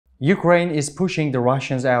Ukraine is pushing the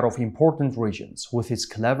Russians out of important regions with its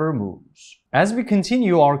clever moves. As we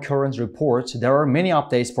continue our current report, there are many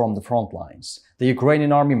updates from the front lines. The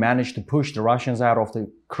Ukrainian army managed to push the Russians out of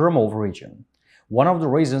the Khromove region. One of the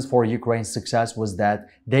reasons for Ukraine's success was that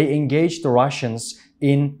they engaged the Russians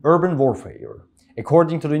in urban warfare.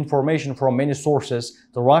 According to the information from many sources,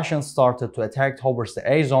 the Russians started to attack towards the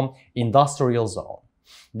AZOM industrial zone.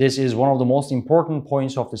 This is one of the most important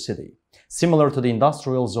points of the city, similar to the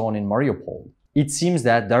industrial zone in Mariupolde. It seems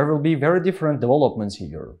that there will be very different developments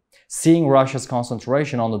here. Seeing Russia's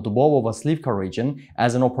concentration on the Dubovo-Vasylivka region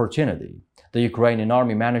as an opportunity, the Ukrainian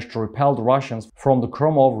army managed to repel the Russians from the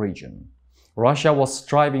Khromove region. Russia was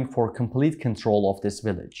striving for complete control of this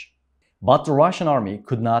village. But the Russian army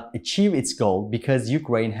could not achieve its goal because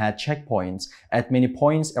Ukraine had checkpoints at many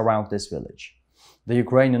points around this village. The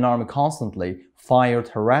Ukrainian army constantly fired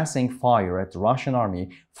harassing fire at the Russian army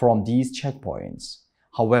from these checkpoints.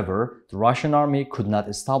 However, the Russian army could not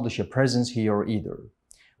establish a presence here either.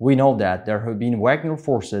 We know that there have been Wagner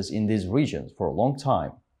forces in these regions for a long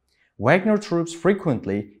time. Wagner troops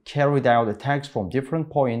frequently carried out attacks from different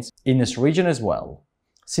points in this region as well.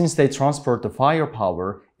 Since they transferred the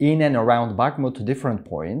firepower in and around Bakhmut to different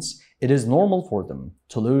points, it is normal for them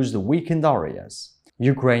to lose the weakened areas.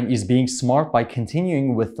 Ukraine is being smart by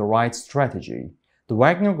continuing with the right strategy. The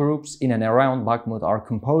Wagner groups in and around Bakhmut are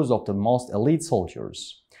composed of the most elite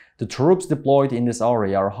soldiers. The troops deployed in this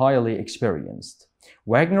area are highly experienced.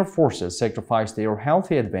 Wagner forces sacrificed their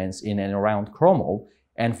healthy advance in and around Khromove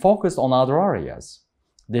and focused on other areas.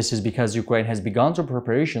 This is because Ukraine has begun the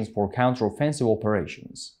preparations for counteroffensive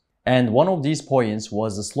operations. And one of these points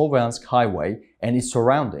was the Sloviansk highway and its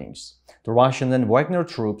surroundings. The Russian and Wagner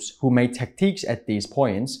troops who made tactics at these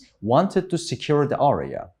points wanted to secure the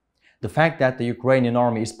area. The fact that the Ukrainian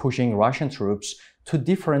army is pushing Russian troops to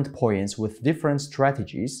different points with different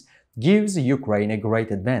strategies gives Ukraine a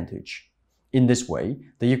great advantage. In this way,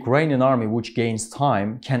 the Ukrainian army, which gains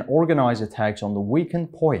time, can organize attacks on the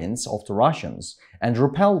weakened points of the Russians and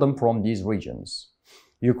repel them from these regions.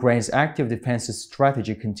 Ukraine's active defensive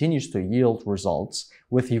strategy continues to yield results,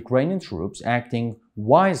 with Ukrainian troops acting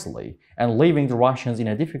wisely and leaving the Russians in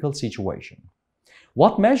a difficult situation.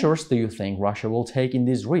 What measures do you think Russia will take in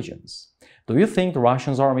these regions? Do you think the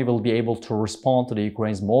Russian army will be able to respond to the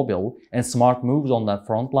Ukraine's mobile and smart moves on that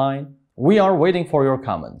front line? We are waiting for your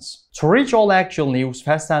comments. To reach all actual news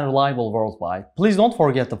fast and reliable worldwide, please don't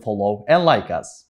forget to follow and like us.